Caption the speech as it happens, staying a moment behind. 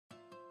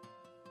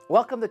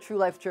Welcome to True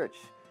Life Church.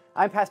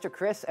 I'm Pastor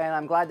Chris, and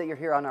I'm glad that you're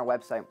here on our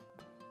website.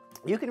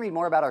 You can read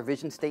more about our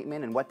vision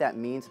statement and what that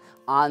means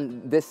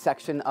on this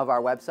section of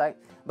our website.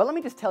 But let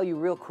me just tell you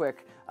real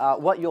quick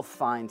what you'll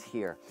find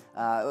here.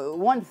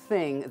 One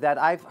thing that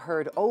I've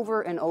heard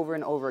over and over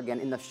and over again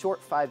in the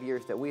short 5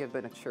 years that we have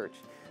been a church,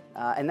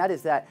 and that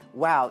is that,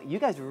 wow, you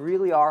guys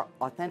really are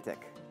authentic.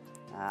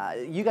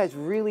 You guys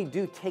really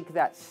do take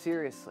that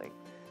seriously.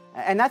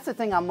 And that's the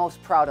thing I'm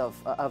most proud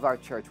of our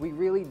church. We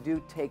really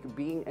do take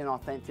being an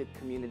authentic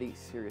community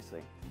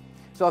seriously.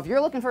 So if you're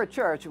looking for a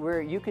church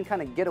where you can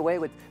kind of get away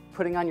with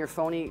putting on your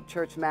phony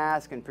church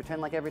mask and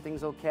pretend like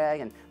everything's okay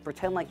and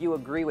pretend like you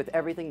agree with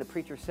everything the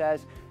preacher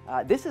says,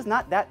 this is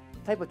not that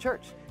type of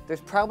church.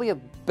 There's probably a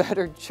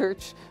better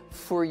church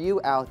for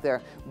you out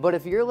there. But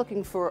if you're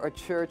looking for a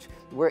church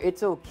where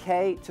it's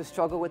okay to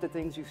struggle with the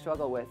things you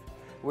struggle with,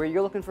 where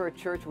you're looking for a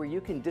church where you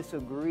can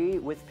disagree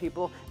with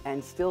people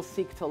and still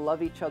seek to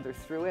love each other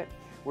through it,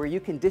 where you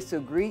can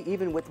disagree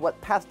even with what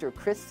Pastor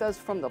Chris says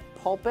from the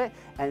pulpit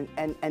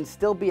and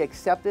still be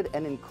accepted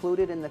and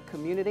included in the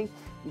community,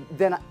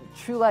 then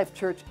True Life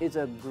Church is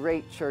a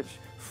great church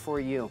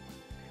for you.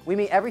 We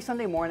meet every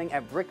Sunday morning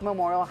at Brick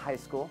Memorial High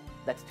School.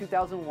 That's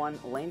 2001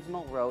 Lanes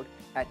Mill Road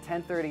at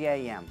 10:30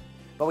 a.m.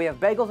 But we have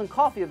bagels and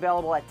coffee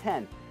available at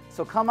 10.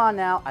 So come on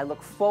now. I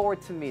look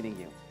forward to meeting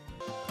you.